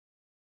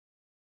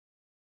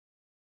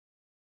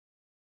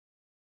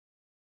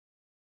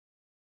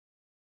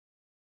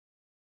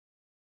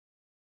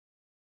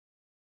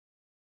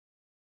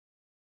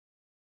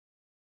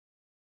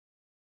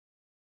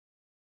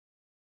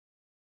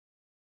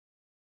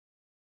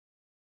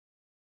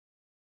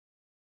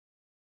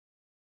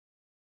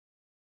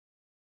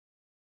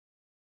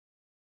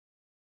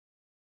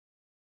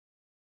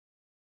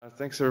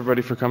Thanks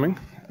everybody for coming.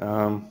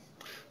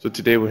 So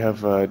today we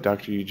have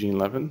Dr. Eugene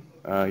Levin.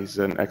 He's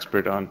an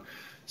expert on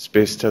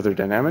space tether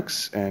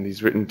dynamics, and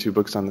he's written 2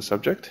 books on the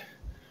subject.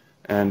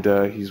 And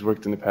he's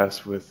worked in the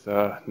past with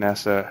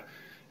NASA,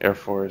 Air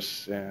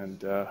Force,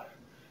 and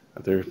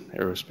other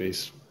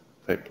aerospace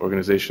type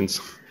organizations.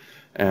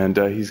 And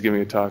he's giving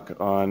a talk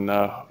on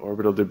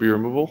orbital debris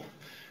removal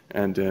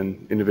and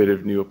an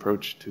innovative new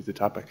approach to the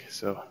topic.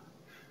 So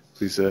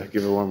please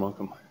give a warm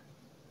welcome.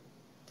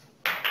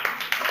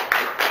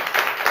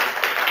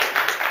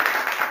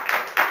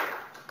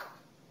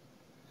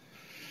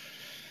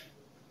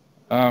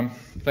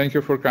 Thank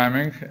you for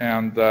coming,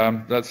 and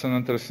that's an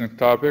interesting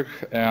topic,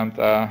 and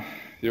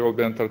you will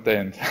be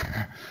entertained.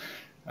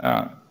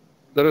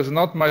 There is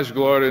not much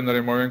glory in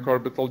removing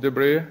orbital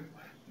debris,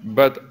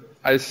 but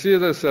I see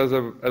this as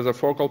a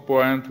focal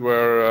point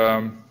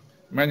where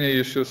many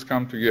issues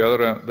come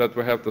together that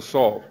we have to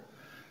solve.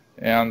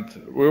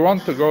 And we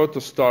want to go to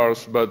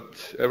stars,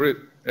 but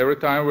every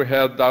time we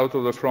head out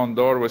of the front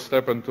door, we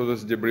step into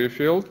this debris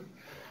field,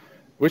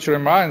 which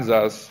reminds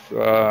us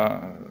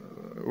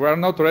we're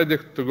not ready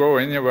to go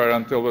anywhere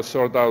until we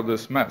sort out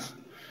this mess.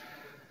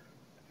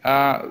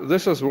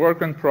 This is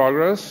work in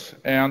progress,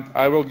 and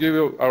I will give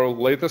you our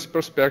latest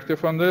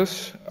perspective on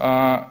this.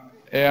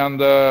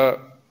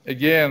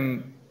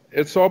 Again,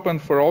 it's open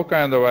for all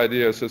kinds of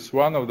ideas. It's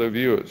one of the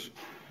views.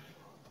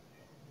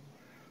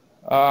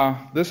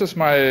 This is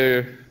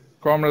my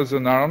comrades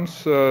in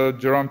arms,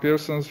 Jerome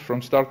Pearsons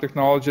from Star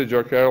Technology,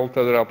 Joe Carroll,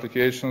 Tether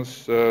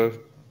Applications,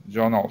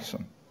 John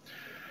Olson.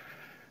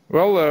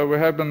 Well, we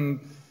have been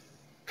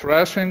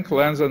trashing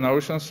lands and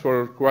oceans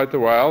for quite a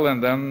while,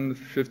 and then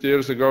 50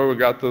 years ago we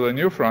got to the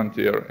new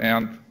frontier,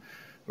 and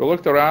we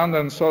looked around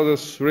and saw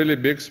this really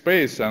big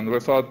space, and we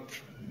thought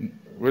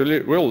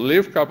we'll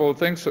leave a couple of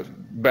things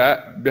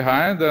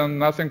behind and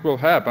nothing will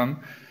happen.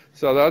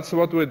 So that's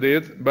what we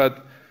did,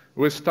 but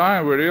with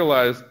time we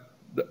realized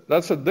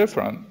that's a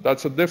different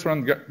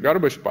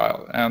garbage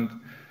pile, and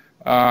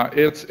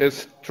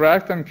it's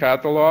tracked and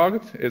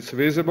cataloged, it's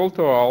visible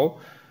to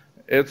all.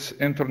 It's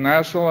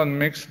international and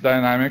mixed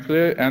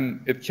dynamically,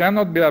 and it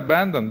cannot be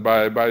abandoned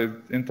by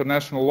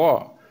international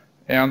law.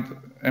 And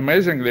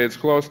amazingly, it's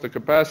close to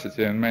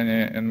capacity in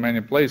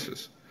many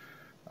places.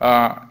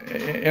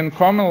 In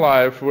common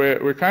life,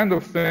 we kind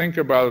of think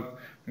about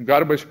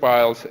garbage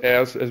piles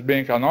as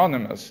being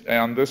anonymous,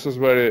 and this is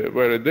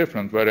very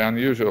different, very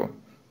unusual.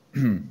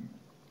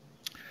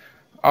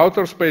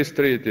 Outer Space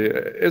Treaty,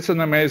 it's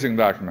an amazing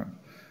document.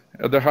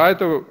 At the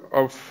height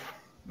of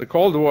the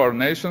Cold War,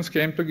 nations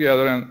came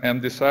together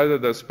and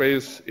decided that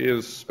space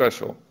is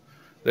special.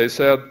 They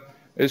said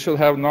it should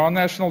have no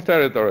national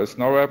territories,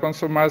 no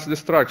weapons of mass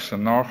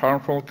destruction, no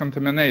harmful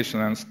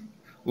contamination, and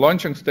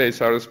launching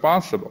states are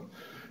responsible.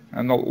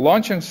 And the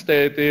launching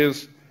state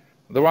is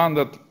the one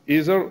that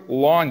either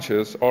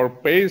launches or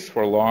pays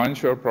for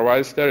launch or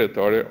provides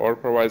territory or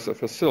provides a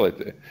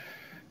facility.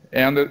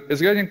 And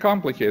it's getting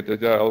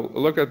complicated.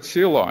 Look at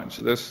sea launch.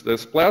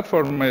 This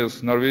platform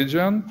is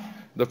Norwegian.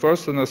 The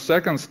first and the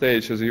second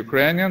stage is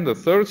Ukrainian. The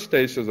third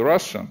stage is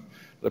Russian.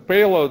 The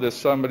payload is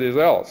somebody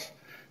else.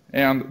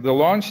 And the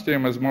launch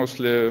team is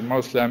mostly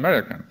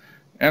American.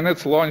 And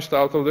it's launched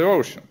out of the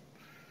ocean.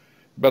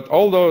 But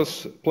all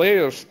those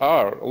players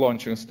are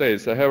launching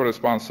states. They have a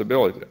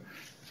responsibility.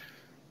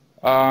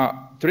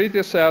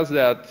 Treaty says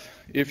that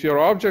if your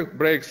object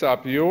breaks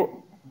up,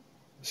 you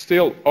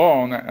still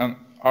own and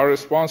are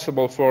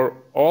responsible for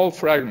all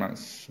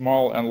fragments,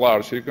 small and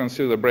large. You can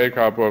see the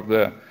breakup of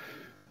the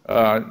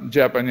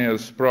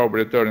Japanese probe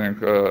returning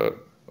to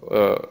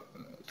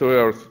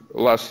Earth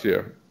last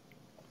year.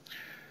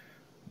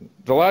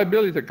 The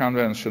Liability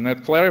Convention,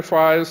 it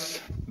clarifies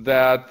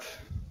that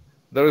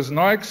there is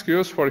no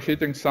excuse for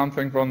hitting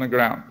something on the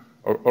ground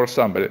or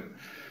somebody.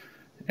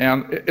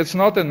 And it's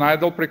not an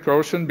idle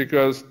precaution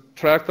because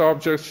tracked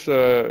objects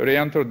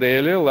re-enter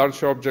daily,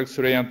 large objects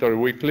re-enter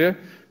weekly,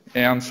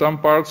 and some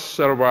parts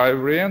survive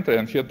re-entry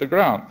and hit the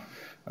ground.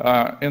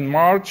 In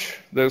March,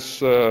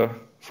 this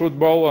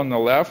football on the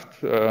left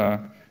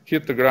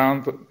hit the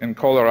ground in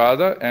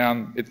Colorado,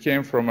 and it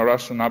came from a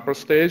Russian upper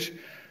stage.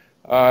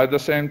 At the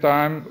same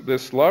time,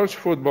 this large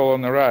football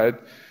on the right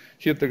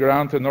hit the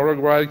ground in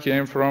Uruguay,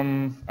 came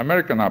from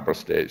American upper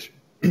stage.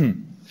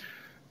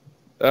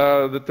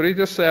 The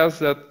treaty says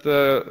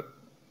that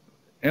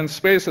in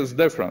space it's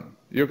different.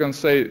 You can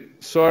say,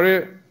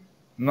 sorry,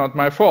 not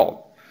my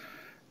fault.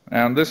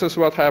 And this is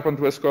what happened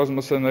with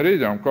Cosmos and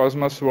Iridium.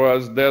 Cosmos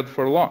was dead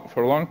for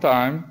a long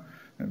time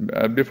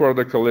before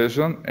the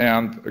collision,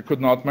 and it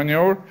could not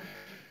maneuver.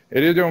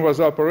 Iridium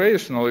was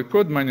operational, it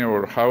could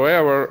maneuver.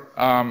 However,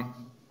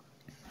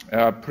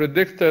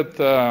 predicted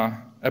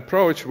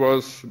approach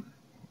was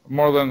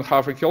more than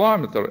half a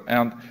kilometer,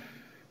 and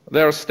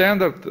their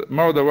standard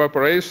mode of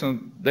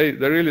operation, they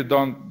really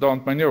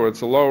don't maneuver.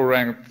 It's a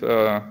low-ranked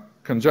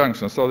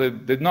conjunction, so they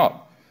did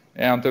not.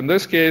 And in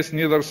this case,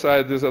 neither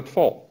side is at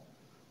fault.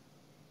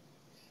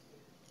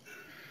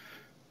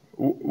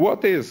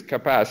 What is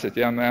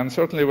capacity? And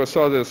certainly we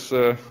saw this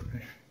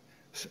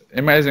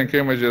amazing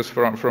images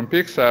from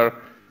Pixar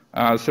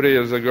 3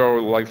 years ago,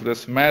 like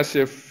this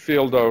massive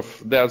field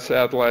of dead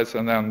satellites,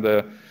 and then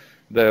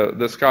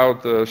the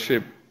scout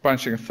ship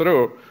punching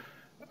through.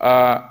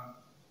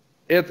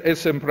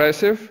 It's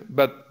impressive,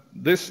 but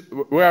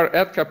we are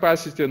at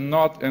capacity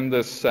not in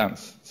this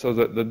sense. So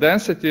the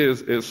density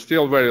is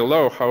still very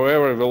low.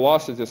 However,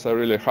 velocities are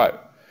really high.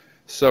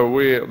 So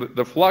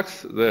the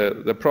flux,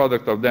 the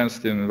product of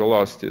density and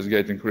velocity, is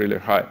getting really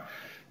high.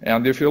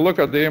 And if you look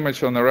at the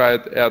image on the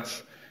right,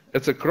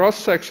 it's a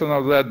cross-section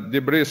of that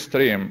debris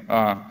stream.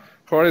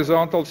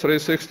 Horizontal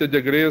 360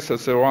 degrees,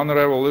 it's a 1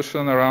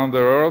 revolution around the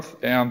Earth,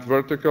 and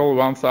vertical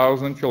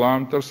 1,000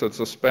 kilometers, it's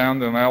a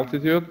span in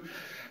altitude.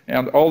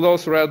 And all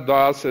those red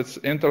dots, it's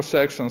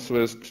intersections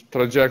with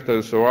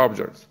trajectories of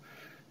objects.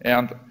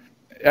 And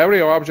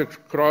every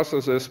object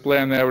crosses this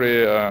plane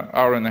every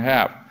hour and a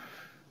half.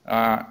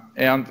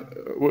 And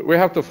we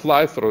have to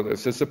fly through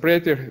this. It's a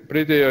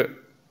pretty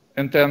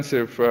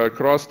intensive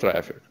cross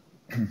traffic.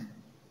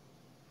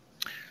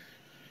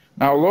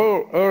 Now,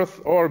 low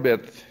Earth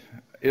orbit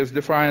is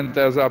defined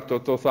as up to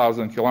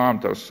 2,000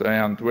 kilometers,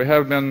 and we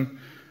have been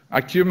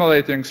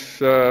accumulating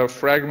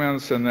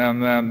fragments and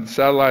then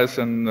satellites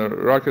and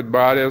rocket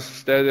bodies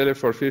steadily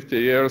for 50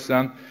 years.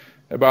 And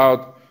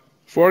about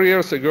 4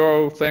 years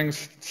ago,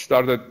 things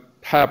started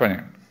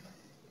happening.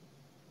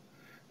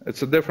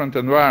 It's a different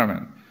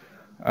environment.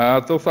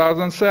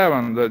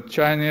 2007, the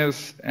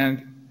Chinese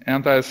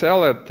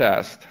anti-satellite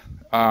test,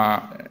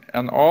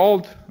 an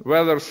old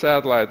weather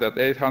satellite at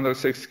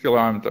 806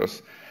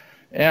 kilometers,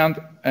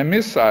 and a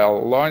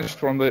missile launched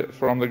from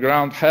the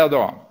ground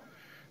head-on.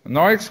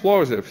 No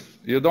explosives.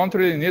 You don't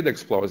really need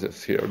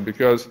explosives here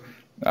because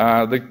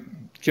the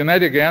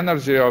kinetic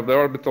energy of the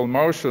orbital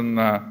motion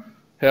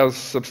has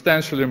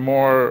substantially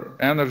more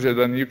energy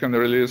than you can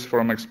release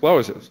from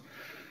explosives.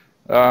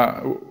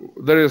 The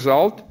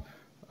result,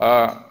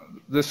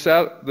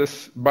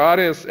 this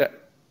bodies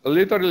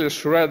literally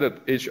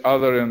shredded each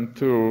other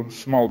into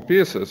small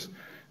pieces.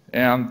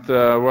 And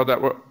what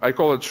I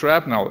call it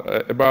shrapnel,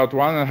 about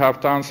 1.5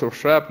 tons of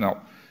shrapnel.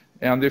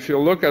 And if you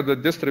look at the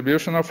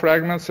distribution of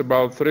fragments,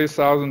 about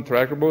 3,000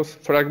 trackable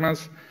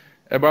fragments,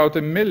 about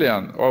 1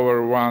 million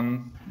over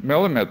 1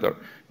 millimeter.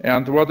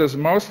 And what is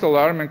most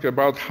alarming,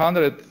 about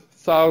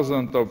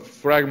 100,000 of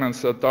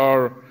fragments that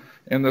are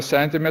in the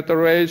centimeter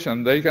range,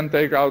 and they can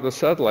take out a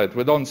satellite.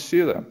 We don't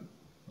see them,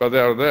 but they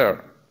are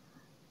there.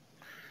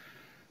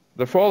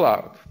 The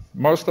fallout,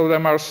 most of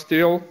them are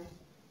still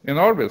in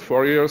orbit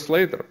 4 years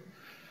later.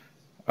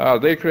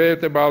 They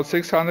create about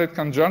 600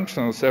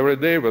 conjunctions every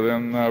day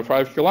within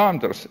 5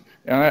 kilometers.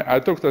 And I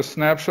took the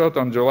snapshot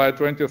on July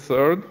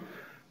 23rd,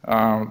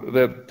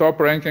 the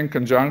top-ranking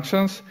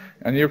conjunctions,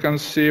 and you can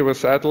see with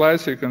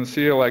satellites, you can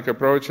see like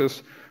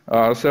approaches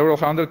several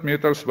hundred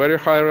meters, very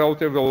high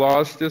relative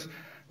velocities,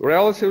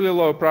 relatively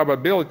low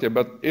probability,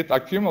 but it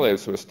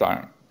accumulates with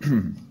time.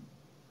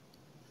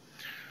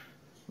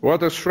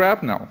 What is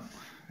shrapnel?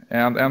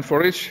 And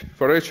for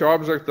each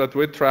object that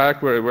we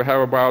track, we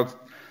have about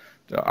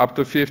up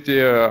to 50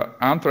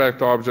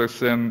 untracked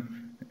objects in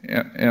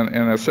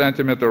a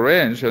centimeter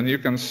range, and you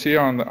can see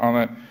in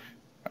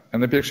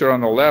the picture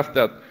on the left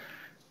that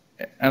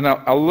an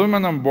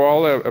aluminum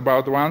ball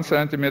about 1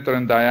 centimeter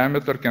in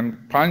diameter can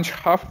punch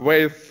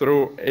halfway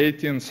through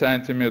 18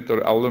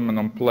 centimeter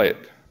aluminum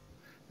plate.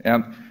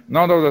 And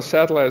none of the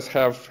satellites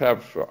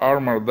have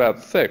armor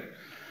that thick.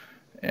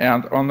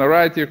 And on the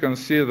right you can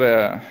see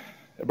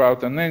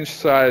about an inch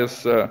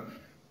size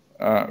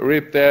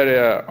ripped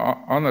area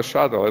on a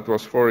shuttle. It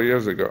was 4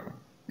 years ago.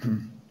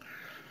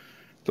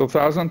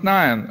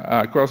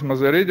 2009,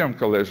 Cosmos Iridium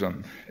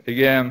collision.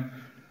 Again,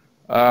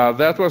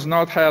 that was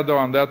not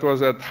head-on. That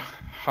was at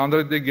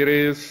 100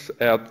 degrees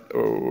at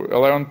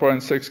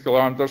 11.6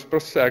 kilometers per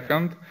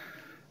second.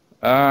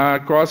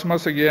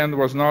 Cosmos, again,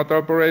 was not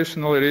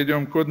operational.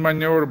 Iridium could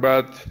maneuver,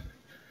 but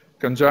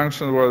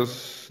conjunction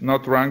was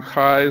not ranked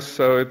high,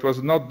 so it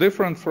was not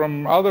different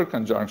from other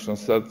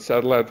conjunctions that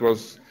satellite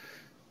was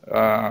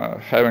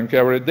having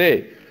every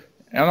day.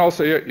 And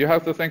also, you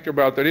have to think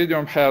about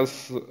Iridium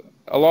has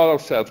a lot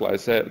of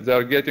satellites.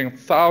 They're getting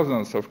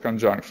thousands of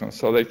conjunctions,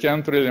 so they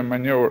can't really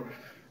maneuver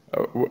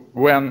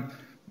when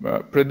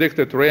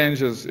predicted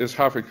range is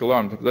 0.5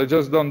 kilometer. They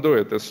just don't do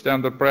it. It's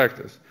standard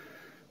practice.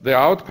 The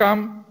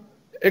outcome,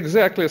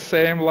 exactly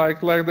same like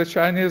the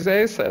Chinese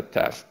ASAT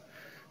test.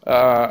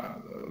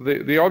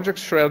 The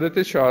objects shredded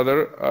each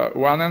other,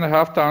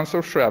 1.5 tons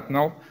of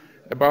shrapnel,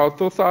 about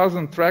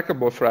 2,000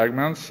 trackable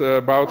fragments,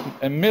 about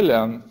 1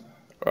 million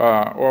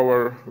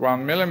over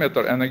 1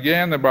 millimeter, and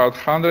again about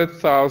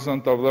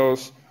 100,000 of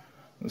those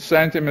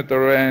centimeter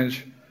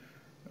range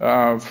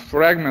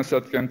fragments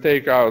that can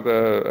take out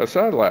a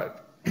satellite.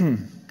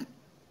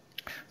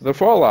 The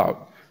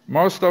fallout,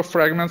 most of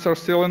fragments are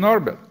still in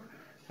orbit.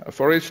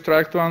 For each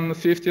tracked one,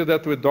 50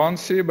 that we don't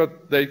see,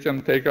 but they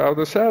can take out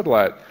a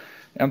satellite.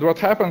 And what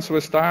happens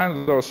with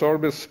time, those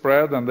orbits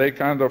spread and they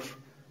kind of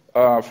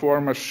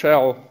form a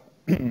shell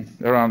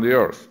around the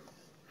Earth.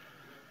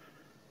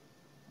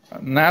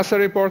 NASA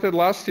reported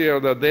last year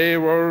that they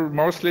were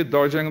mostly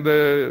dodging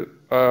their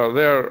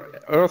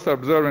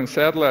Earth-observing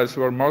satellites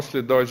were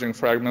mostly dodging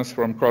fragments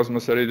from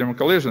Cosmos-Iridium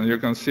collision. You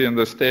can see in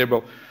this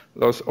table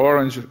those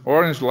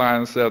orange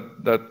lines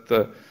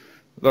that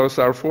those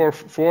are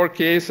four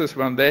cases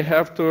when they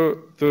have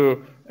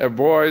to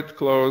avoid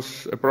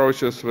close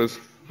approaches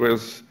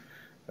with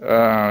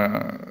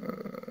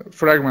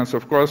fragments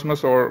of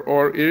Cosmos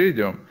or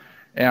Iridium.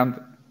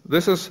 And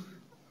this is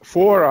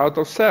 4 out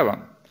of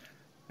 7.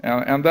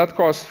 And that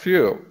costs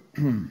fuel.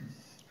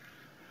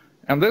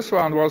 And this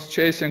one was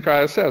chasing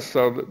ISS.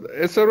 So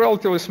it's a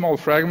relatively small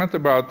fragment,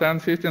 about 10,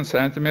 15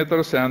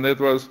 centimeters, and it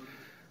was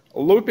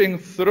looping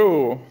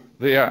through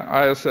the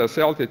ISS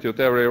altitude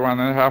every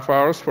 1.5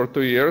 hours for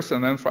 2 years,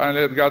 and then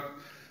finally it got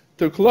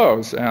too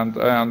close. And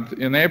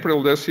in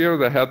April this year,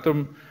 they had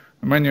to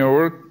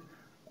maneuver,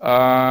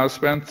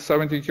 spent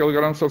 70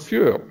 kilograms of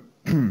fuel.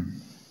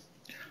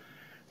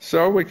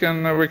 So we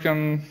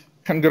can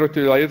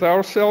congratulate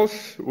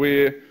ourselves.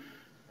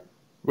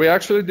 We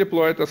actually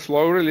deployed a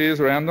slow-release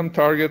random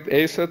target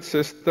ASAT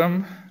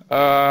system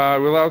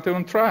without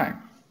even trying.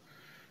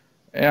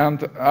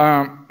 And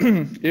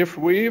if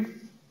we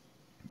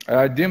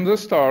dim the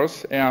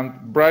stars and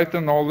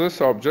brighten all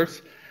these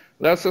objects,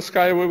 that's the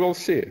sky we will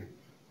see.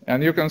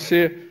 And you can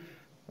see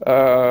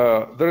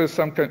there is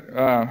some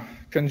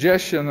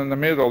congestion in the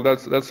middle.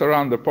 That's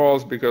around the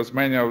poles because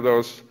many of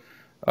those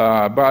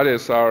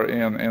bodies are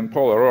in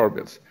polar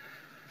orbits.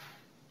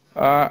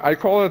 I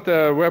call it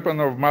a weapon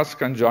of mass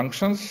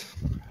conjunctions,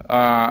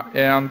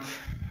 and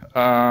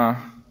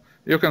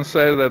you can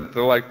say that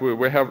like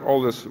we have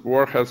all these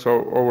warheads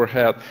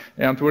overhead,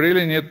 and we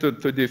really need to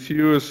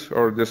defuse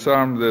or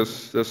disarm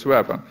this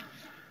weapon.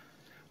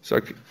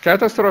 So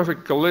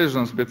catastrophic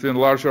collisions between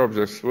large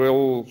objects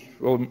will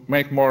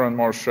make more and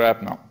more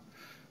shrapnel,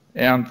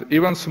 and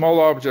even small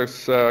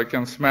objects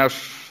can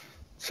smash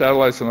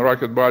satellites and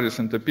rocket bodies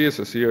into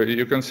pieces.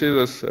 You can see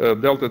this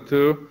delta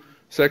 2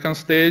 second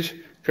stage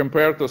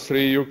compared to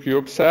 3U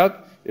CubeSat.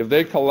 If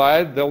they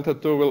collide, delta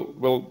 2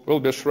 will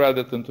be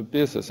shredded into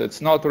pieces. It's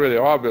not really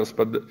obvious,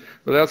 but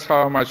that's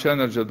how much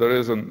energy there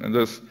is in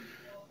this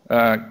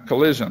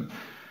collision.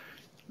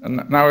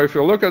 And now, if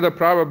you look at the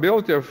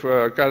probability of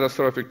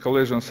catastrophic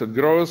collisions, it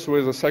grows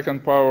with the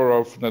second power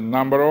of the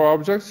number of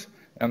objects,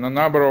 and the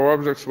number of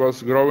objects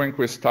was growing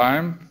with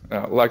time,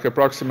 like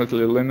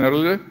approximately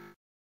linearly.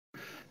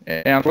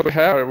 And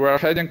we're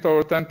heading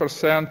toward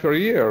 10% per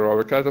year of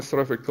a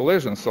catastrophic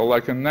collision. So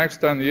like in the next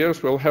 10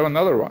 years, we'll have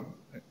another one.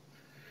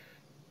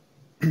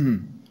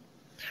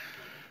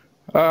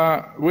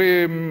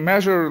 We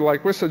measure,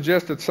 like we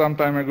suggested some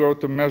time ago,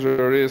 to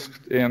measure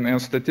risk in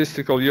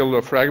statistical yield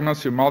of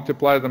fragments. You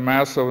multiply the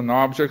mass of an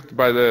object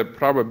by the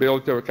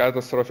probability of a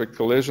catastrophic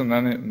collision,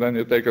 then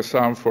you take a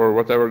sum for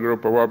whatever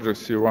group of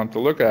objects you want to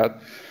look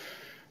at.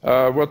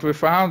 What we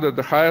found that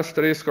the highest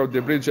risk of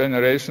debris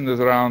generation is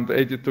around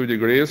 82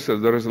 degrees. So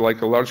there is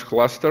like a large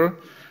cluster.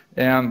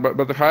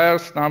 But the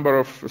highest number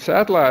of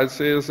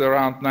satellites is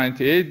around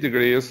 98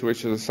 degrees,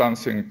 which is a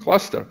sun-sync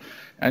cluster.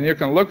 And you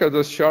can look at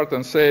this chart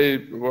and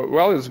say,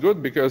 well, it's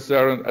good because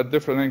they're at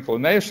different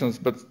inclinations,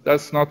 but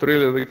that's not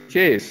really the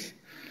case.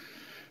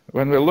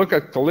 When we look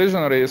at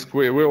collision risk,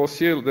 we will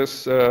see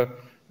this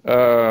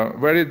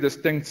very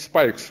distinct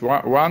spikes.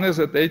 One is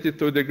at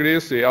 82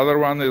 degrees, the other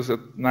one is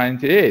at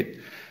 98.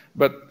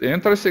 But the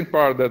interesting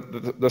part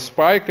that the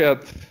spike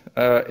at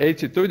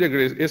 82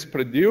 degrees is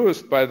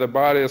produced by the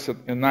bodies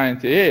in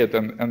 98,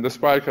 and the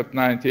spike at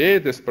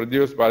 98 is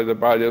produced by the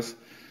bodies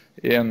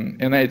in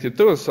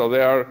 82. So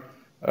they are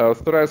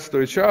threats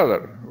to each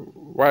other.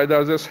 Why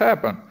does this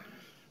happen?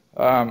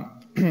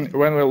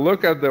 When we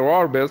look at the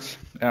orbits,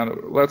 and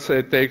let's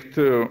say take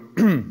two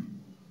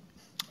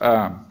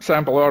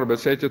sample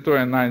orbits, 82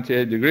 and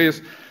 98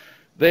 degrees,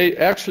 they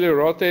actually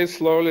rotate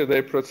slowly.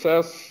 They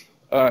process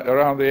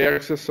around the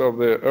axis of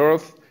the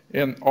Earth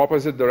in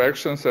opposite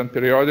directions, and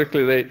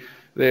periodically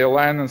they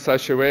align in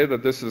such a way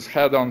that this is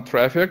head-on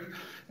traffic.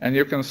 And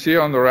you can see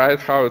on the right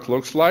how it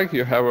looks like.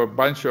 You have a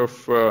bunch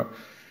of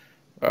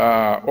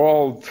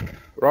old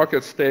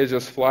rocket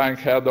stages flying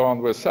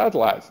head-on with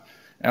satellites.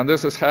 And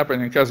this is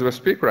happening as we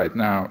speak right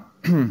now.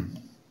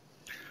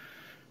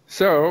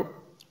 So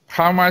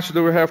how much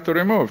do we have to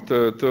remove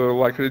to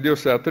like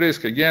reduce that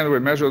risk? Again, we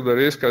measure the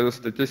risk as a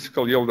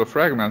statistical yield of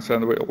fragments,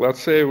 and let's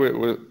say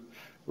we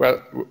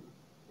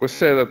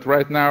say that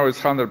right now it's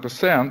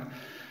 100%,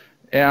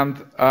 and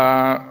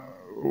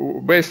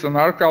based on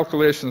our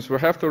calculations, we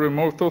have to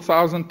remove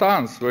 2,000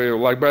 tons.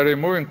 Like by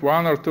removing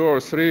 1 or 2 or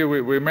 3,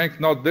 we make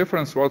no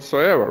difference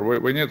whatsoever.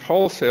 We need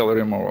wholesale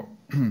removal.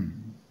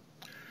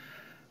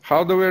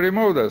 How do we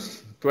remove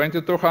this?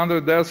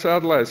 2,200 dead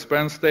satellites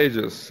span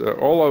stages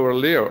all over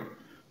LEO,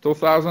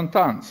 2,000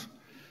 tons.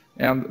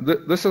 And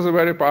this is a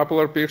very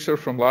popular picture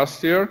from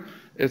last year.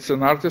 It's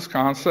an artist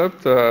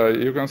concept.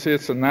 You can see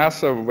it's a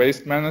NASA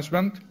waste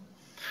management.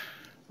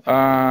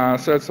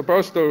 So it's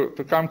supposed to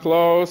come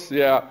close,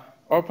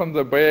 open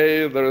the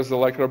bay, there is a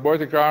like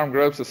robotic arm,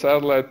 grabs the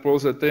satellite,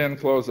 pulls it in,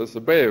 closes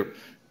the bay.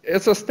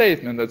 It's a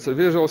statement, it's a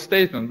visual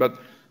statement, but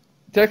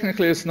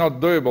technically it's not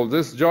doable.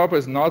 This job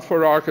is not for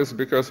rockets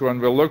because when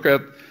we look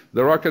at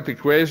the rocket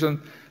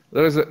equation,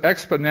 there is an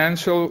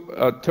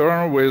exponential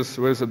term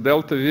with a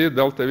delta V.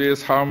 Delta V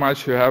is how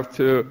much you have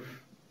to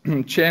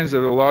change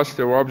the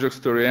velocity of objects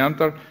to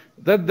re-enter.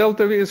 That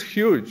delta V is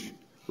huge.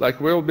 Like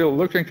we'll be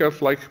looking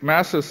at like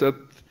masses that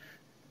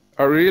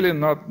are really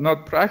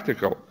not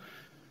practical.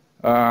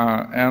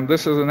 And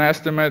this is an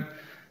estimate.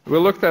 We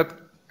looked at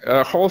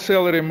a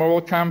wholesale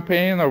removal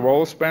campaign of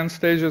all span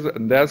stages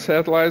and dead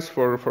satellites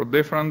for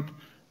different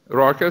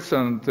rockets,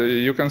 and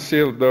you can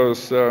see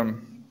those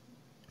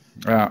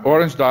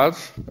orange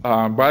dots,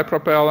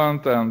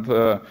 bipropellant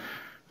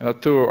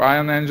and 2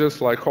 ion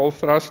engines like Hall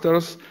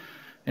thrusters.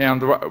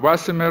 And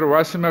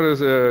Wassemer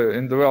is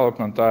in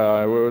development.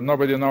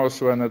 Nobody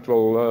knows when it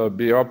will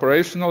be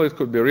operational. It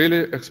could be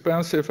really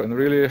expensive and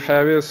really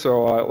heavy,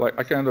 so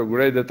I kind of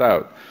grade it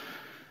out.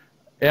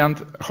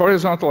 And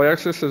horizontal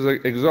axis is the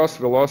exhaust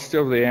velocity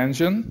of the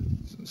engine.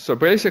 So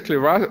basically,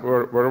 where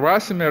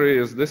Wassemer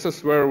is, this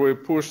is where we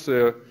push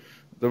the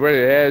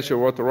very edge of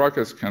what the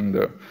rockets can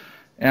do.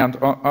 And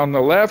on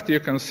the left, you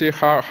can see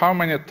how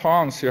many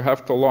tons you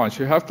have to launch.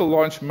 You have to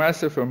launch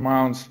massive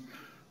amounts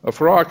of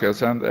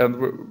rockets, and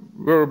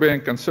we're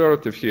being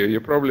conservative here.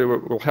 You probably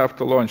will have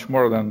to launch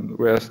more than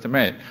we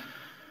estimate.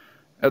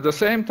 At the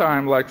same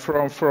time, like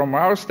from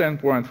our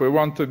standpoint, we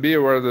want to be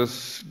where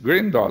this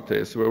green dot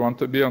is. We want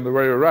to be on the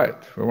very right.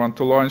 We want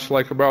to launch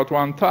like about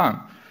 1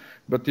 ton.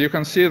 But you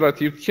can see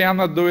that you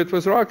cannot do it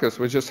with rockets.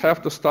 We just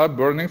have to stop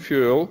burning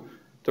fuel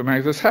to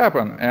make this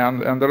happen,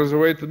 and there is a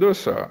way to do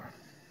so.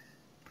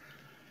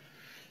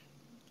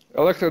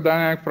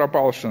 Electrodynamic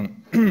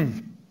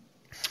propulsion.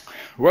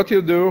 What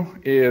you do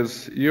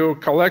is you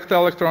collect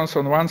electrons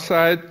on one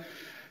side,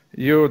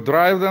 you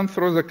drive them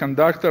through the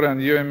conductor,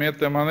 and you emit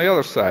them on the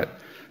other side.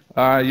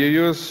 You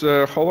use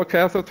hollow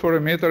cathode for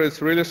emitter.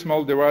 It's a really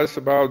small device,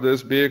 about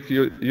this big.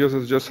 You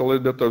uses just a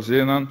little bit of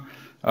xenon,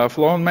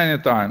 flown many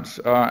times.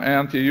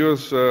 And you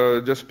use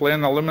just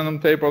plain aluminum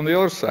tape on the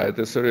other side.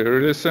 It's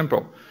really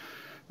simple.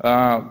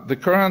 The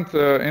current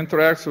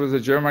interacts with the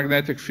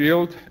geomagnetic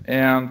field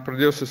and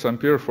produces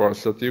ampere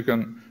force that you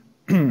can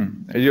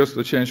use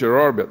to change your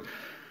orbit.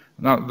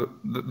 Now,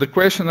 the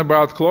question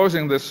about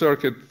closing the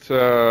circuit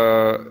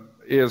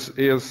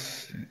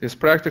is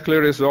practically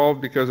resolved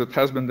because it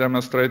has been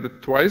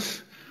demonstrated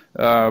twice.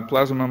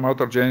 Plasma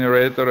motor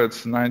generator,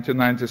 it's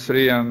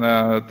 1993, and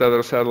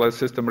tether satellite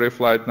system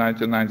reflight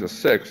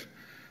 1996.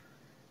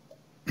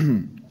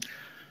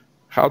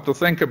 How to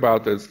think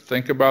about it?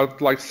 Think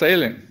about like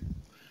sailing.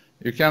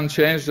 You can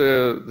change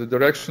the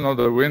direction of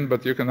the wind,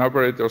 but you can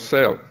operate your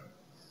sail.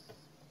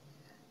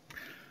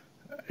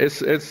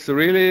 It's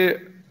really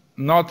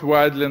not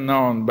widely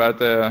known, but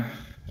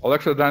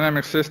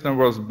electrodynamic system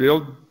was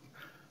built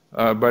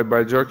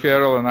by Joe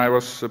Carroll, and I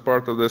was a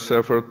part of this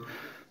effort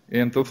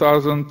in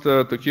 2000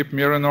 to keep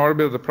Mir in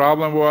orbit. The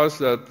problem was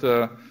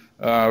that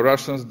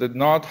Russians did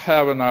not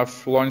have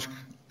enough launch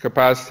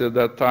capacity at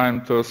that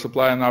time to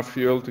supply enough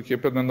fuel to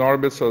keep it in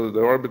orbit, so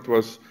the orbit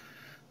was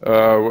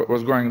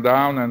going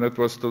down, and it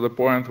was to the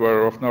point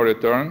where of no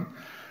return.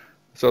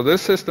 So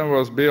this system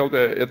was built.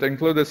 It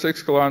included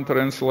 6-kilometer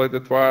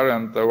insulated wire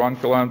and a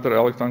 1-kilometer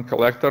electron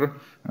collector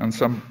and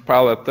some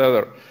pilot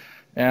tether.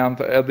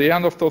 And at the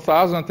end of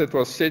 2000, it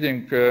was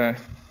sitting.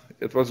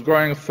 It was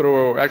going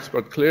through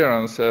expert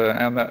clearance,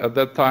 and at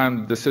that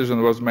time, the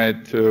decision was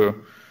made to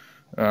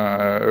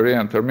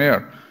re-enter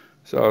Mir.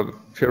 So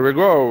here we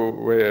go.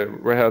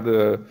 We had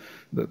the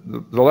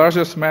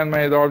largest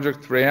man-made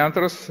object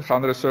re-enters,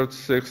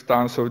 136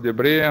 tons of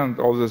debris, and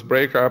all this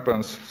breakup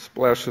and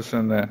splashes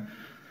in the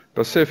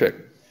Pacific.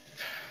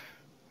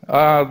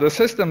 The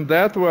system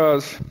that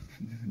was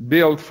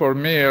built for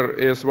Mir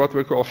is what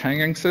we call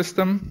hanging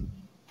system,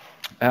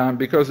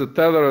 because the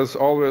tether is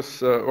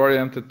always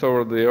oriented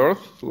toward the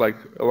Earth, like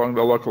along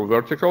the local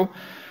vertical.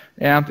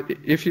 And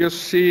if you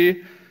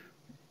see,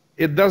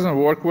 it doesn't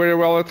work very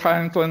well at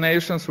high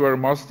inclinations where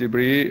most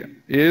debris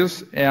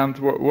is. And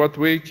what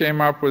we came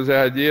up with the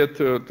idea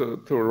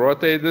to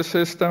rotate the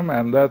system,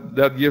 and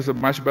that gives a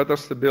much better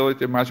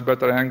stability, much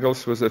better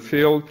angles with the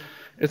field.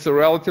 It's a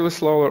relatively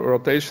slow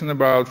rotation,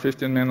 about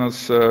 15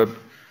 minutes per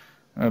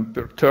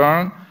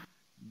turn.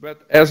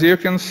 But as you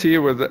can see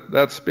with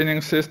that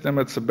spinning system,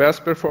 it's the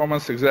best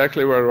performance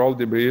exactly where all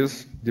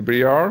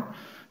debris are.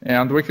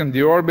 And we can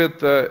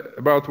deorbit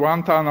about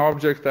 1 ton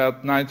object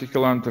at 90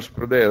 kilometers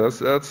per day.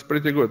 That's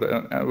pretty good.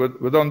 And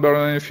we don't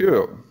burn any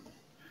fuel.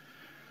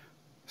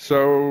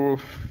 So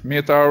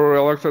meet our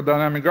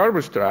electrodynamic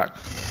garbage truck.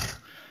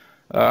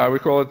 We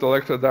call it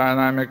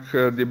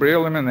electrodynamic debris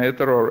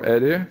eliminator, or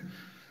EDI.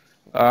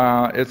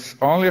 It's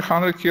only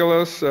 100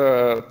 kilos, 2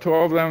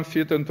 of them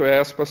fit into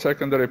ASPA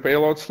secondary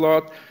payload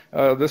slot.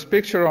 This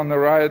picture on the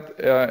right,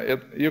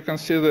 you can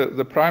see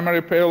the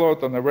primary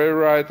payload on the very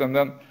right, and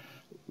then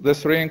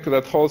this ring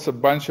that holds a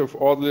bunch of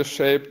oddly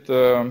shaped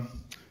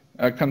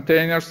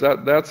containers.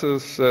 That's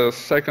his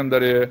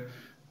secondary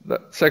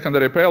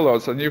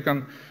payloads, and you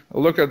can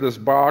look at this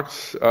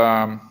box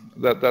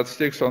that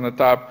sticks on the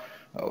top.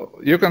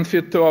 You can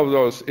fit 2 of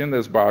those in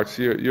this box.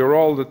 You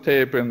roll the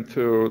tape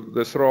into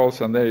these rolls,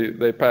 and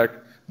they pack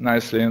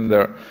nicely in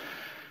there.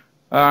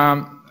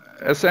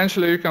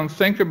 Essentially, you can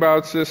think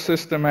about this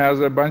system as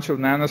a bunch of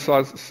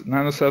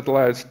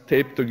nanosatellites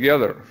taped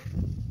together.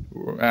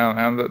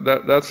 And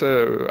that's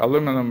a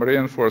aluminum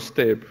reinforced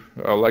tape,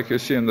 like you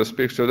see in this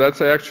picture. That's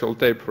the actual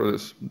tape for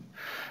this.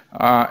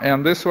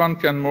 And this one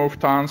can move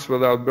tons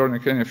without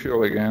burning any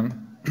fuel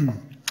again.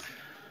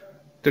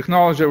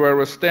 Technology where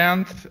we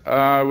stand,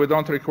 we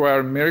don't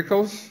require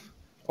miracles.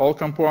 All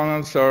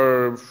components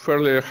are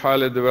fairly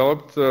highly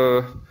developed,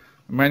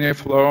 many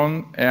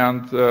flown,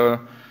 and the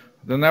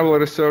Naval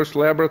Research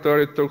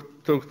Laboratory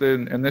took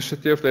the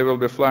initiative. They will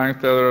be flying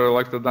tether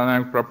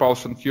electrodynamic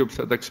propulsion cubes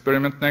at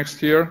experiment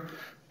next year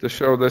to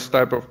show this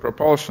type of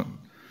propulsion.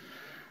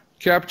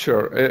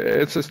 Capture,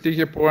 it's a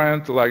sticky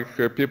point, like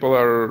people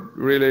are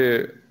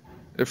really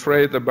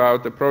afraid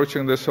about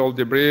approaching this whole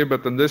debris,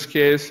 but in this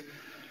case,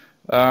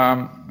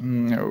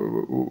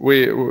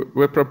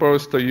 we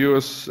propose to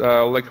use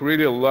like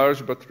really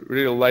large but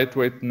really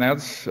lightweight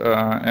nets,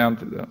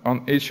 and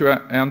on each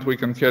end we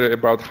can carry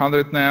about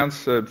 100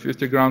 nets,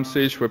 50 grams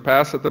each. We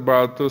pass at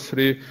about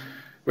 2-3.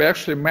 We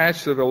actually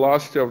match the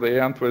velocity of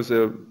the end with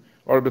the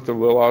orbital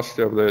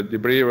velocity of the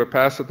debris. We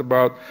pass at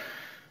about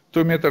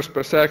 2 meters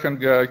per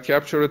second,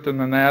 capture it in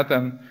the net,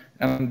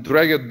 and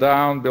drag it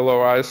down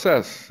below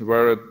ISS,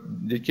 where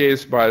it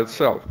decays by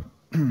itself.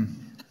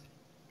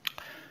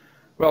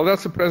 Well,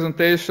 that's a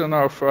presentation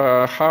of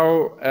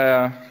how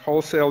a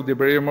wholesale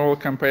debris removal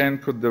campaign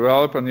could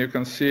develop, and you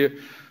can see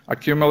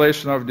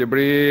accumulation of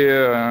debris,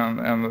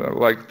 and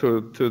like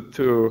to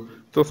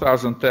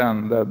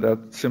 2010, that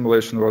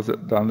simulation was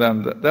done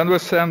then. Then we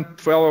sent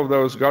 12 of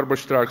those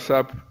garbage trucks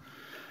up,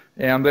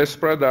 and they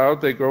spread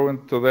out. They go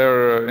into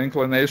their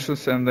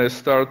inclinations, and they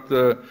start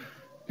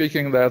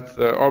picking that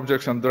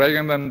objects and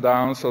dragging them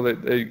down, so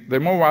they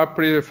move up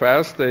pretty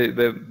fast.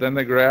 Then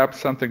they grab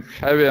something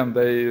heavy, and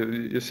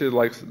you see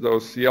like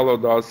those yellow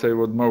dots, they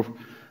would move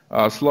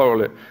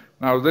slowly.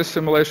 Now this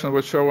simulation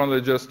would show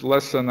only just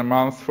less than a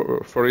month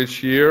for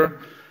each year,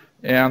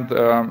 and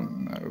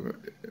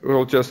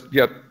we'll just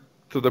get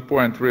to the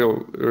point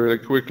really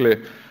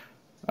quickly.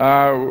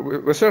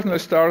 We certainly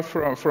start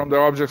from the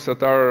objects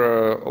that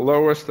are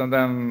lowest, and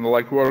then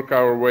like work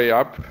our way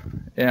up.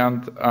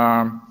 And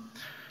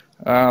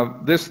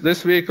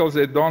these vehicles,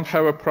 they don't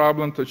have a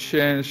problem to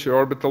change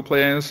orbital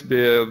planes.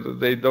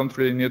 They don't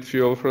really need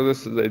fuel for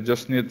this. They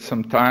just need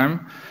some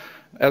time.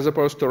 As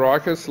opposed to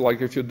rockets,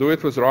 like if you do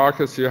it with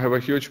rockets, you have a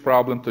huge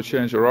problem to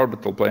change your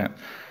orbital plane.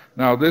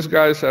 Now these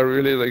guys are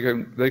really,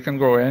 they can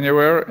go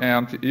anywhere,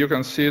 and you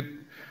can see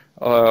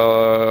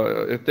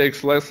it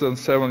takes less than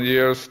 7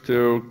 years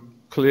to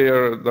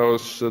clear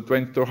those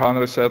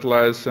 2,200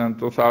 satellites and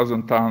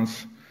 2,000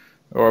 tons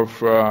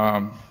of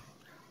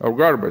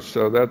garbage.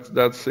 So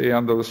that's the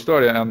end of the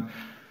story. And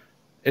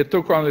it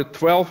took only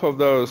 12 of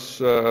those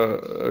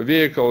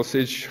vehicles,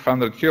 each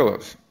 100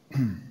 kilos.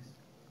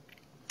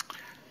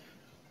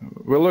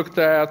 We looked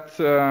at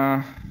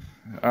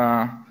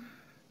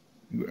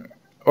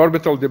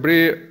orbital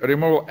debris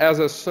removal as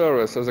a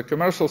service, as a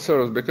commercial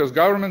service, because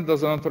government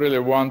does not really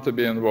want to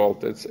be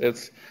involved.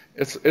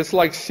 It's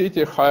like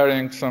city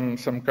hiring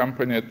some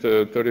company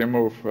to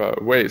remove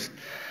waste.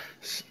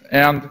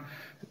 And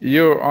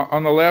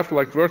on the left,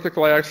 like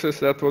vertical axis,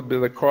 that would be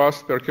the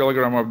cost per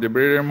kilogram of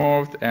debris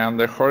removed, and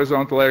the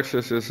horizontal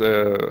axis is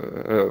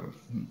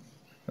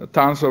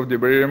tons of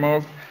debris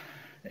removed.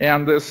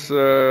 And this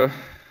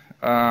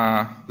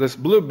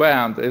blue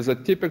band is a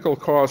typical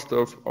cost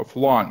of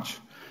launch.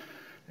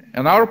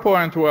 And our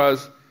point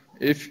was,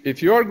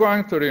 if you are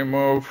going to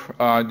remove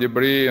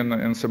debris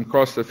in some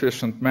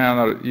cost-efficient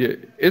manner,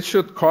 it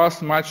should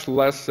cost much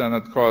less than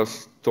it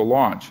costs to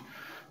launch.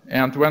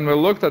 And when we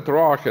looked at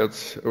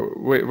rockets,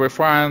 we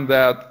find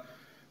that,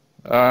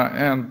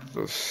 and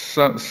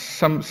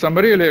some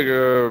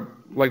really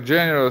like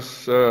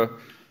generous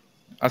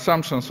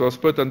assumptions was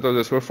put into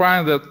this. We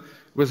find that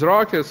with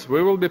rockets,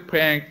 we will be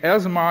paying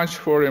as much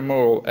for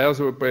removal as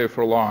we pay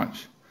for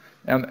launch.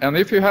 And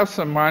if you have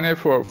some money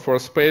for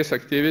space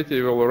activity,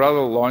 you will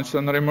rather launch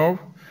than remove.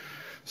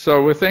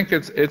 So we think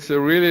it's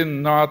really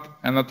not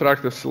an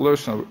attractive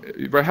solution.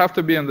 We have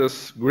to be in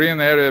this green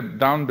area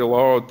down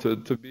below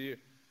to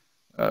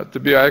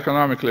be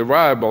economically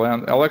viable,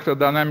 and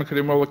electrodynamic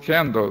removal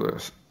can do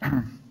this.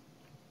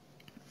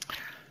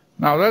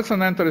 Now that's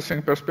an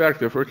interesting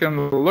perspective. We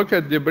can look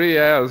at debris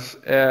as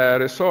a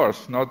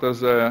resource, not as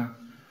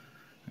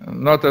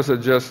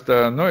just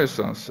a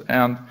nuisance.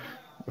 And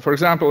for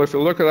example, if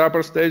you look at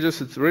upper stages,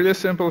 it's really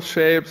simple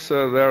shapes.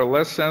 They're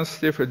less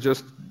sensitive. It's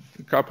just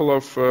a couple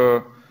of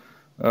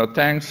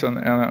tanks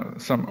and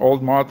some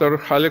old motor,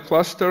 highly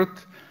clustered,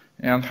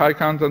 and high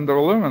content of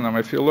aluminum.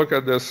 If you look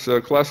at this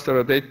cluster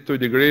at 82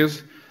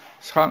 degrees,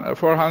 it's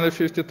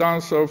 450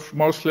 tons of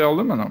mostly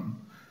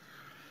aluminum.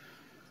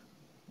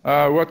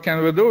 what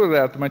can we do with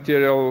that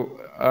material?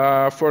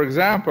 For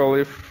example,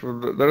 if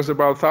there's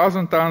about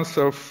 1,000 tons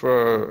of,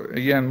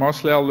 again,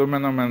 mostly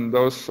aluminum in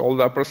those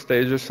old upper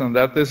stages, and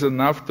that is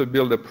enough to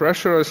build a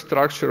pressurized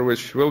structure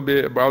which will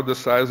be about the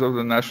size of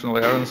the National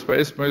Air and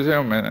Space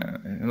Museum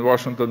in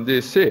Washington,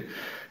 D.C.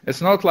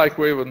 It's not like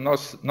we would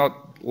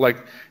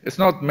it's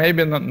not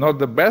maybe not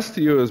the best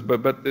use,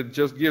 but it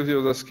just gives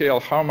you the scale,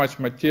 how much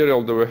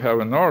material do we have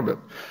in orbit.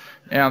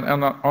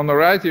 And on the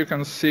right, you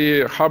can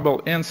see Hubble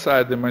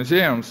inside the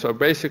museum. So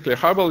basically,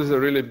 Hubble is a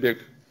really big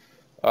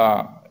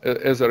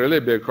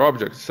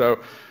object. So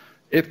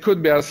it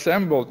could be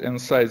assembled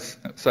inside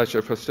such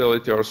a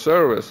facility or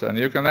service, and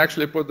you can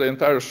actually put the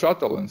entire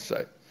shuttle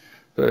inside.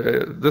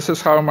 This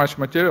is how much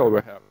material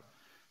we have.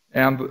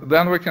 And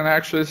then we can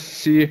actually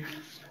see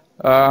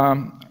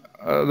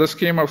the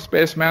scheme of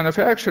space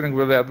manufacturing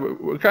with that.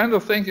 We're kind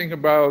of thinking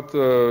about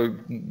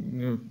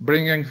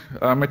bringing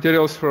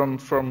materials from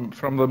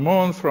the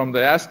moon, from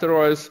the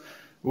asteroids,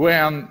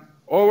 when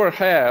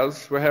overhead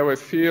we have a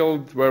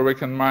field where we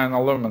can mine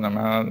aluminum,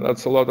 and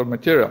that's a lot of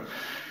material.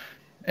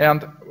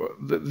 And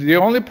the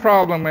only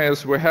problem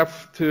is we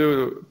have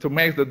to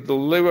make the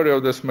delivery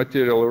of this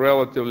material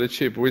relatively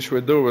cheap, which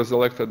we do with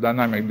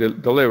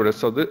electrodynamic delivery.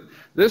 So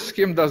this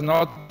scheme does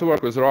not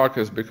work with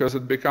rockets because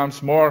it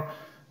becomes more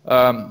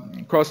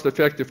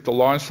cost-effective to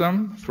launch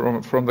them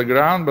from the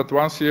ground. But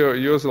once you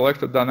use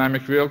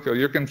electrodynamic vehicle,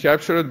 you can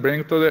capture it,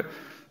 bring it to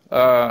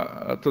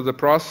the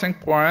processing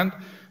point.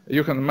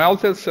 You can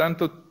melt it, send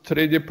to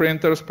 3D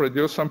printers,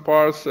 produce some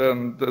parts,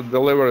 and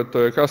deliver it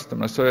to a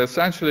customer. So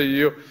essentially,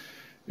 you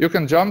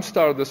can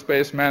jumpstart the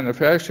space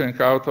manufacturing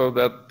out of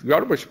that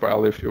garbage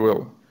pile, if you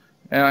will.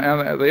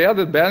 And the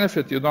added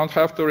benefit, you don't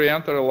have to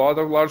re-enter a lot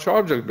of large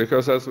objects,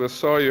 because as we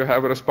saw, you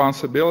have a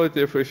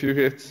responsibility if you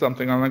hit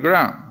something on the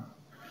ground.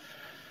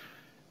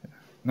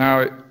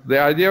 Now, the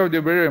idea of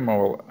debris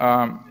removal,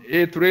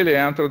 it really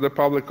entered the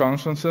public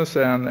consciousness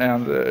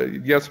and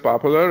it gets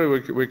popular.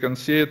 We can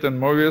see it in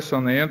movies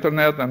on the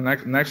internet, and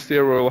next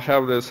year we will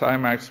have this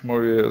IMAX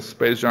movie,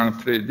 Space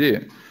Junk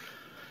 3D.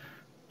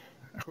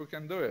 Who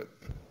can do it?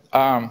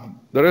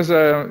 There is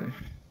a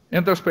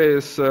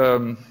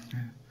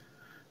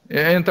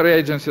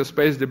Interagency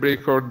Space Debris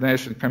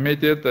Coordination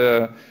Committee. It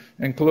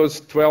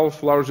includes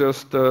 12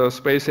 largest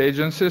space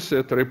agencies.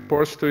 It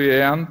reports to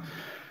UN.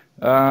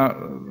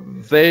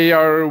 They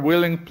are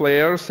willing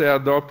players. They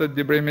adopted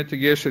debris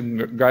mitigation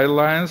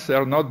guidelines. They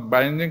are not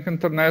binding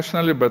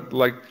internationally, but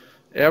like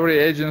every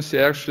agency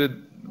actually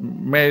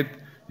made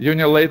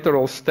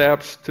unilateral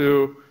steps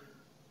to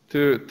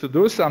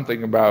do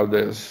something about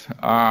this.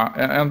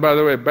 And by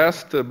the way,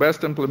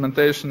 best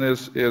implementation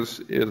is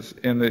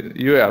in the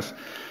US.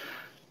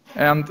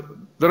 And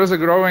there is a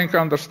growing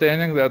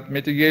understanding that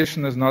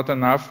mitigation is not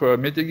enough.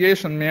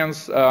 Mitigation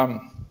means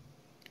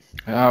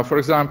for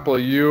example,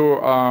 you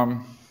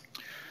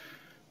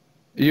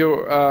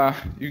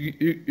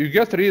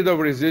get rid of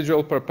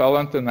residual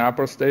propellant in the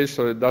upper stage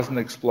so it doesn't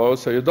explode.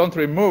 So you don't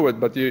remove it,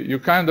 but you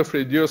kind of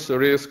reduce the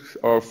risk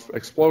of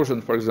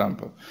explosion, for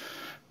example.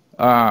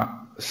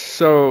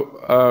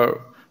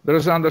 There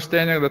is an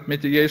understanding that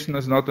mitigation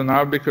is not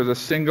enough because a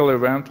single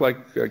event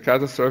like a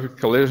catastrophic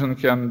collision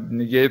can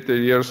negate the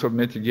years of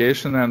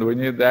mitigation, and we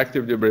need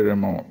active debris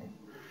removal.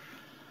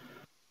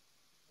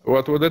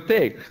 What would it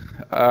take?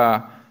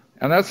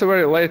 And that's the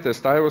very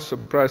latest. I was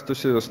surprised to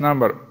see this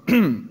number.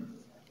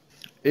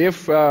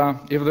 If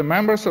the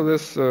members of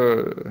this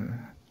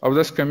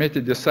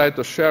committee decide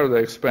to share the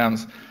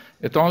expense,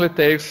 it only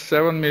takes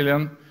 $7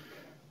 million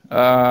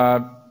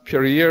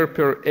per year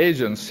per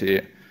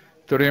agency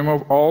to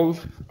remove all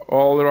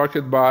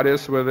rocket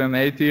bodies within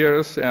 8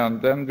 years,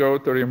 and then go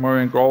to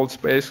removing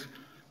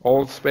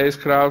old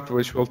spacecraft,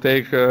 which will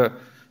take the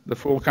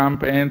full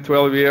campaign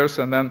 12 years,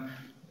 and then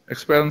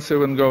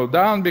expensive and go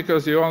down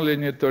because you only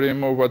need to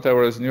remove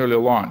whatever is newly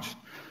launched.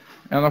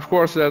 And of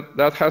course,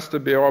 that has to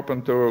be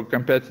open to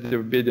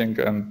competitive bidding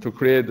and to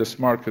create this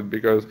market,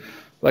 because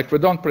like we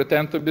don't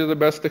pretend to be the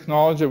best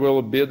technology,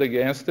 we'll bid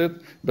against it,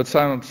 but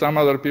some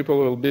other people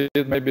will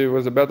bid maybe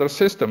with a better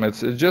system.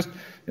 It's just,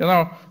 you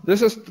know,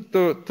 this is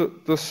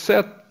to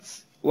set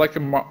like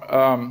a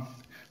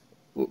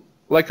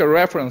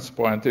reference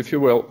point, if you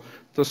will,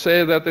 to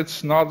say that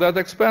it's not that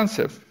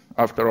expensive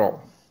after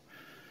all.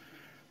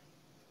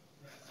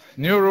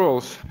 New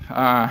rules.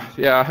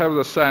 Yeah, I have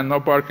the sign, no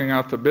parking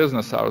after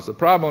business hours. The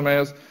problem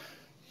is,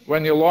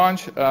 when you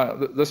launch,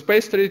 the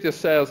Space Treaty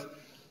says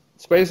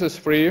space is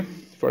free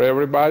for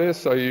everybody,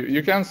 so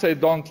you can't say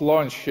don't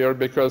launch here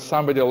because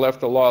somebody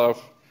left a lot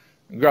of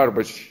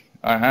garbage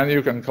and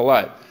you can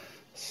collide.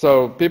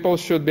 So people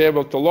should be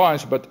able to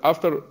launch, but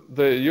after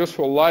the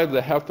useful life,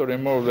 they have to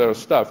remove their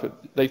stuff.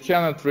 They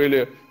cannot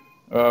really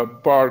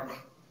park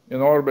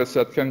in orbits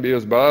that can be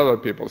used by other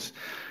people's.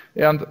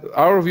 And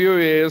our view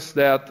is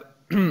that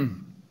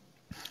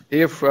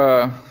if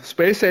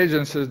space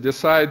agencies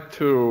decide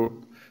to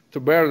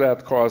bear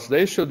that cost,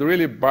 they should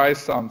really buy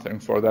something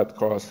for that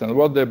cost. And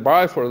what they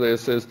buy for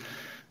this is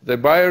they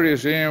buy a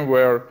regime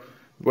where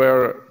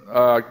where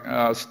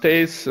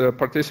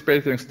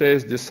participating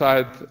states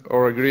decide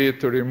or agree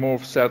to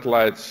remove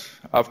satellites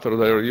after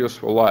their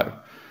useful life.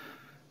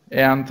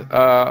 And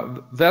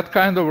that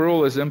kind of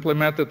rule is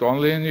implemented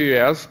only in the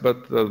US,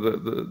 but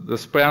the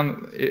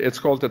span, it's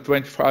called a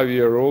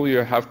 25-year rule. You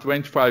have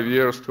 25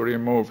 years to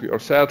remove your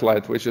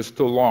satellite, which is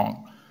too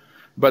long.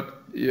 But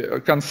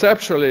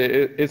conceptually,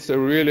 it's a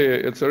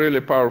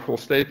really powerful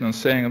statement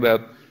saying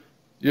that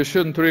you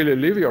shouldn't really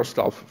leave your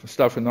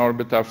stuff in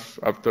orbit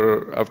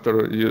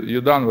after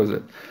you're done with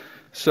it.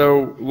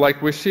 So,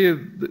 like we see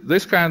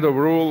this kind of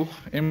rule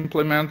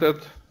implemented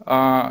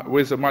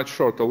with a much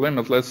shorter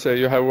limit. Let's say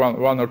you have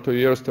one or 2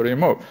 years to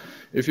remove.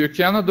 If you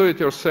cannot do it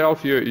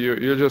yourself,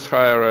 you just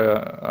hire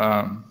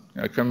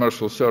a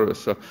commercial service.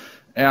 So,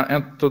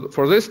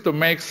 for this to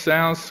make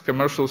sense,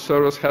 commercial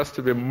service has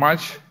to be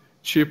much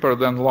cheaper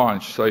than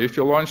launch. So if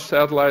you launch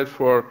satellite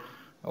for,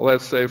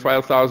 let's say,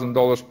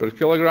 $5,000 per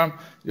kilogram,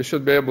 you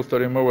should be able to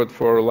remove it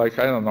for, like,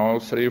 I don't know,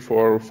 $300,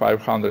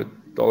 $400,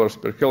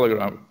 $500 per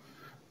kilogram.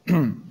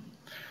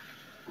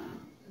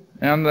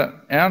 and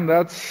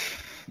that's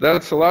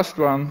the last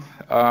one.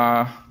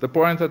 The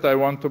point that I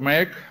want to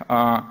make,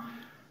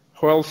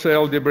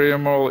 wholesale debris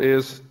removal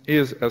is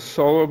a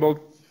solvable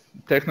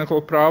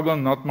technical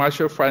problem, not much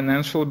of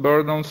financial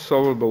burden,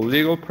 solvable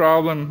legal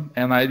problem,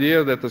 an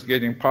idea that is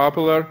getting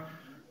popular,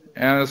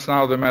 and it's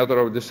now the matter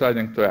of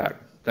deciding to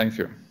act. Thank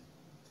you.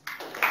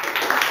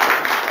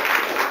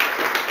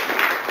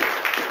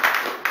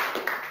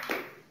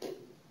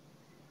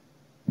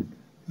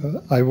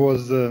 I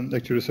was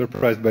actually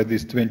surprised by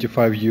this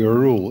 25-year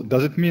rule.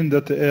 Does it mean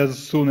that as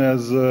soon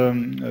as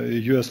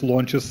US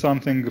launches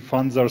something,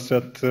 funds are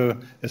set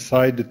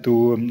aside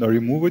to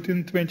remove it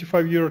in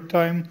 25-year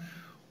time,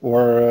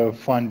 or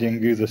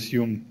funding is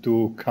assumed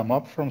to come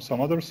up from some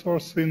other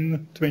source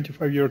in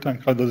 25-year time?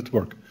 How does it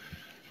work?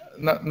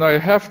 No, you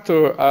have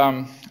to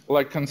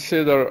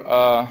consider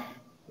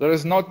there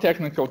is no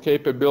technical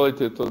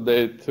capability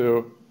today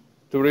to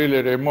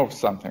really remove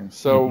something.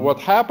 So what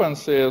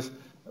happens is,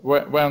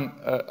 when when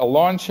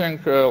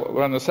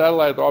a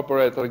satellite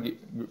operator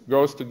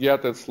goes to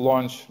get its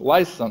launch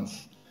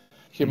license,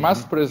 he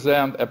must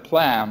present a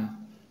plan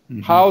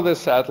how the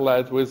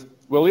satellite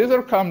will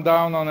either come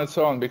down on its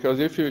own, because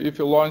if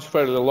you launch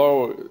fairly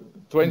low,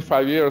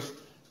 25 years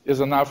is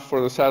enough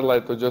for the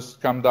satellite to just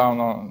come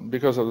down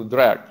because of the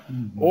drag,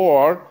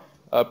 or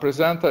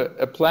present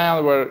a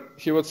plan where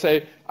he would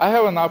say, I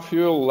have enough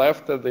fuel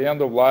left at the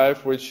end of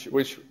life, which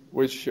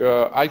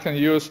I can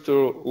use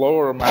to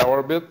lower my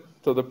orbit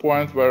to the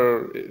point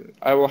where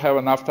I will have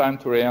enough time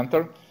to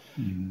re-enter.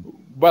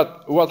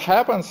 But what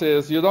happens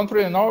is you don't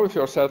really know if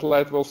your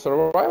satellite will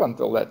survive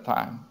until that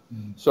time.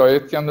 So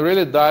it can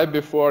really die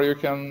before you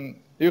can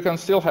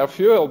still have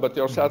fuel, but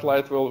your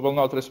satellite will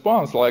not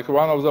respond. Like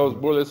one of those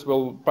bullets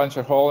will punch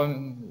a hole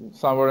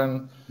somewhere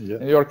in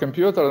your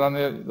computer,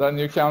 then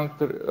you can't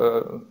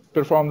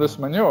perform this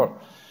maneuver.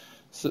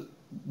 So,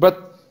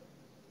 but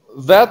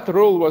that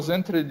rule was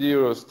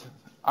introduced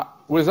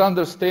with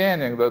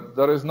understanding that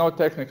there is no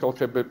technical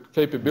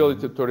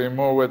capability to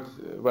remove it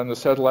when the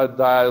satellite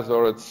dies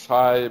or it's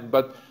high,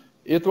 but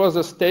it was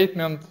a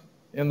statement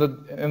in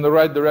the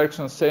right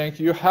direction saying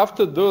you have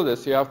to do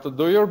this, you have to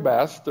do your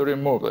best to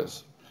remove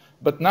this.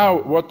 But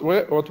now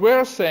what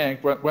we're saying,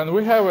 when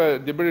we have a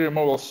debris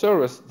removal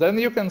service, then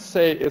you can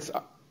say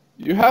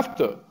you have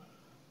to.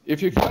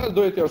 If you cannot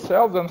do it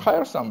yourself, then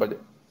hire somebody.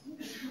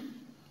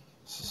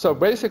 So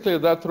basically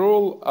that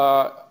rule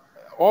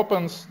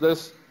opens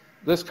this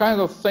kind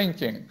of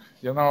thinking,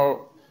 you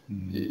know.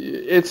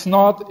 It's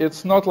not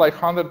like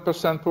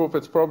 100% proof,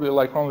 it's probably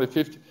like only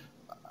 50.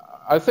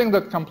 I think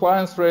that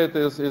compliance rate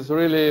is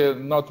really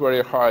not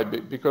very high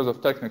because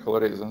of technical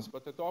reasons,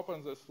 but it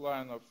opens this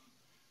line of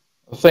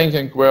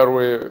thinking where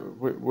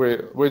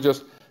we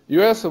just,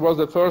 US was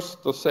the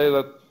first to say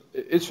that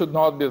it should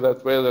not be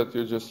that way, that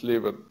you just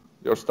leave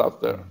your stuff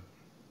there.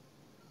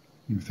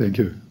 Thank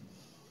you.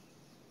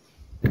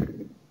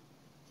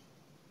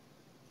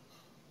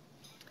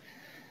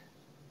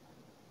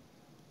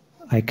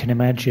 I can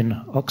imagine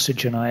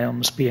oxygen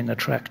ions being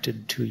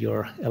attracted to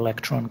your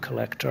electron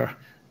collector.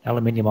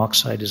 Aluminium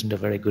oxide isn't a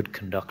very good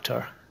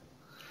conductor.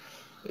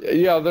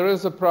 Yeah, there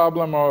is a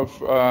problem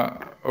of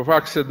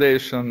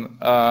oxidation,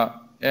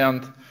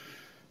 and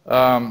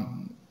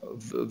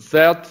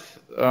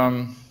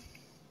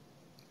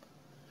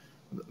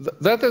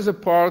that is a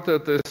part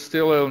that is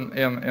still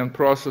in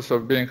process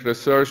of being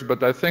researched,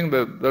 but I think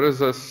that there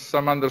is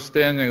some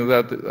understanding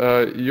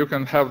that you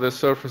can have the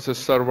surfaces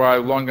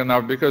survive long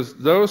enough, because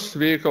those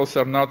vehicles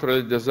are not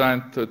really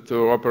designed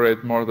to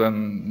operate more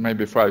than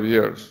maybe 5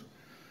 years.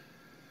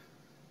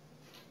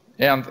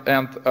 And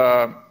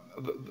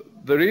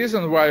the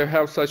reason why you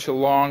have such a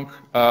long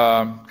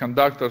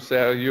conductors,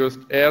 they are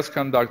used as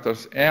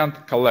conductors and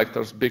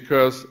collectors,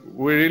 because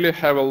we really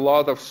have a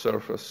lot of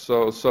surface.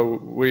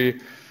 So we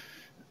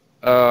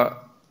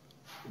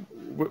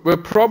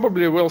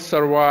probably will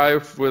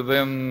survive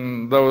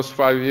within those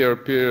 5-year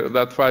period,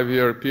 that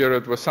 5-year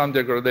period, with some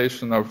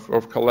degradation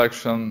of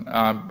collection.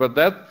 But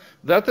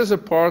that is a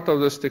part of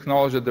this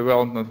technology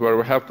development where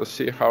we have to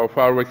see how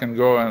far we can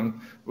go and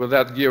with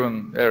that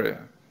given area.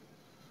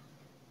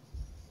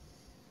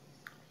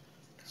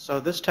 So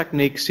this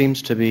technique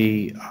seems to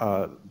be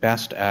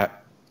best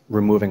at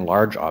removing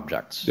large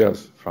objects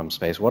from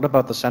space. What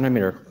about the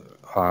centimeter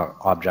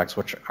objects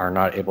which are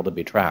not able to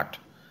be tracked?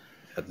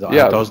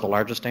 Are those the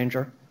largest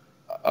danger?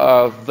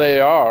 They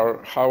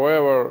are.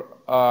 However,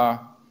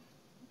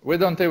 we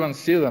don't even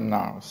see them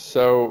now.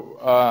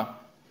 So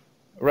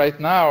right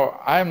now,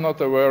 I'm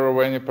not aware of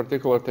any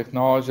particular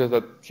technology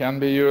that can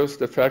be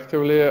used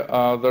effectively.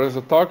 There is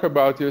a talk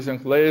about using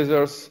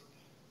lasers,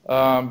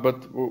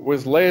 but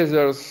with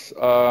lasers,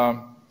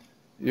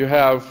 you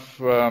have,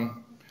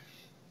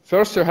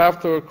 first you have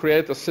to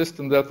create a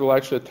system that will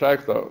actually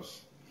track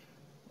those.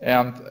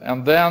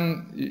 And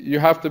then you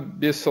have to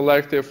be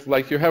selective,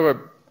 like you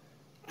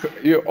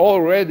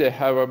already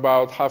have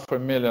about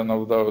 500,000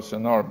 of those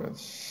in orbit.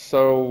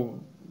 So,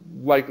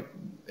 like,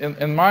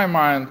 in my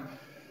mind,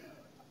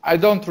 I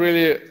don't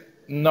really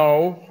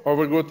know of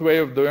a good way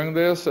of doing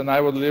this, and I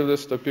would leave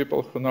this to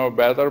people who know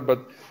better. But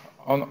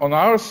on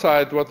our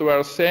side, what we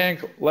are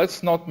saying,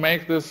 let's not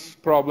make this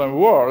problem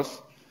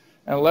worse,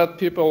 and let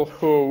people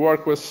who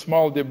work with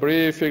small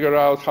debris figure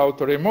out how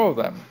to remove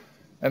them.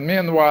 And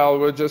meanwhile,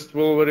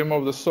 we'll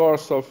remove the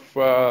source of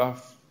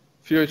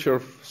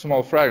future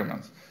small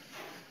fragments.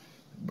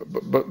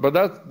 But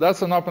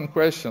that's an open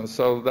question.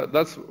 So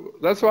that's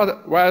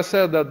why I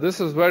said that this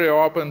is very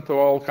open to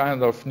all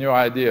kind of new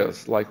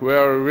ideas. Like we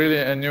are really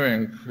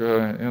renewing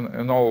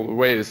in all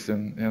ways,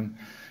 in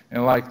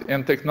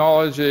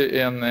technology,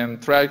 in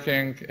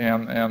tracking,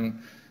 and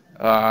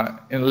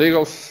in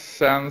legal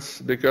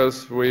sense,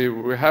 because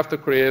we have to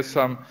create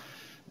some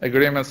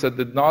agreements that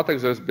did not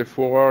exist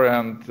before,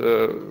 and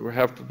we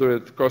have to do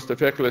it cost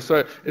effectively.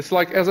 So it's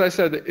like, as I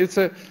said, it's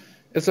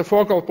a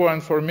focal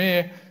point for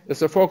me.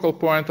 It's a focal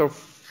point of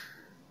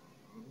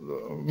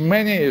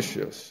many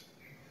issues.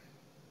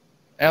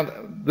 And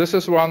this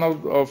is one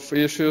of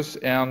issues,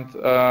 and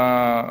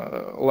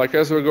like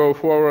as we go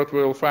forward,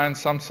 we'll find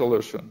some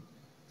solution.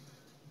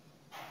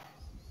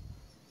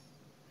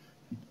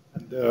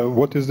 And,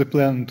 what is the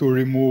plan to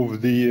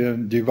remove the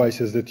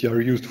devices that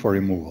are used for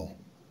removal?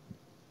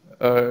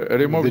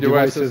 Remove the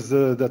devices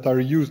that are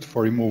used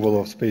for removal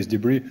of space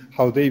debris,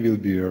 how they will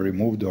be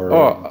removed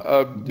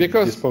or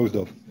disposed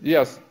of?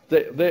 Yes,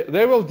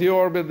 they will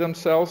deorbit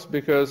themselves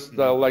because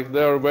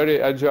they're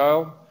very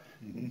agile.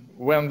 Mm-hmm.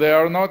 When they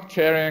are not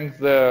carrying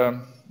the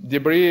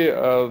debris,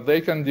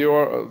 they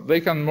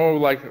can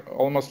move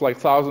almost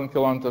 1,000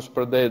 kilometers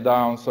per day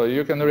down. So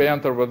you can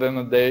re-enter within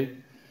a day.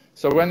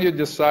 So when you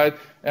decide,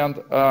 and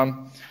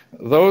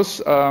those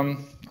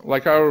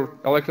like our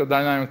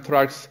electrodynamic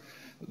trucks,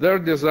 they're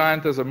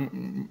designed as a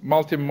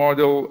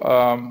multi-module,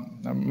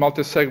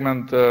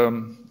 multi-segment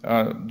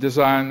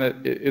design.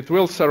 It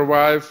will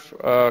survive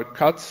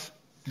cuts.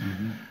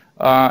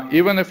 Mm-hmm.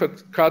 Even if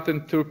it's cut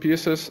in two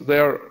pieces, they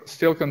are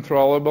still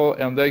controllable,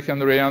 and they can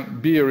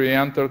be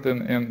re-entered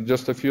in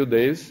just a few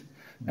days.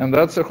 And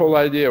that's the whole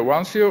idea.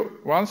 Once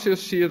you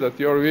see that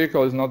your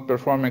vehicle is not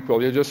performing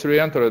well, you just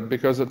re-enter it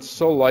because it's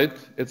so light,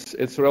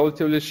 it's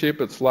relatively cheap,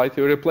 it's light,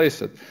 you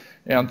replace it.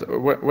 And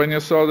when you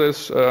saw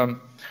this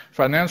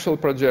financial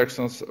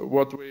projections,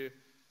 what we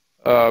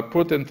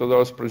put into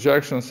those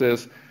projections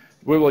is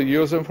we will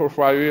use them for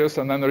 5 years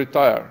and then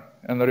retire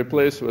and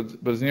replace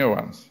with new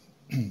ones.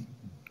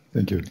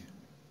 Thank you.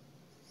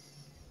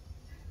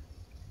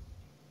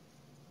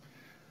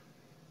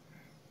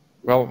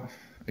 Well,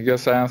 I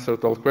guess I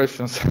answered all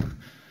questions.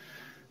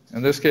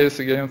 In this case,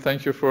 again,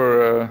 thank you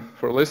for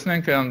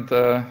listening, and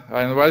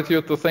I invite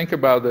you to think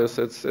about this.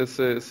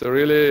 It's a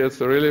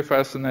really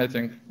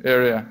fascinating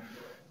area,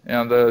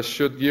 and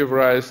should give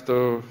rise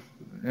to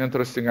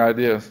interesting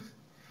ideas.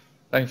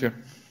 Thank you.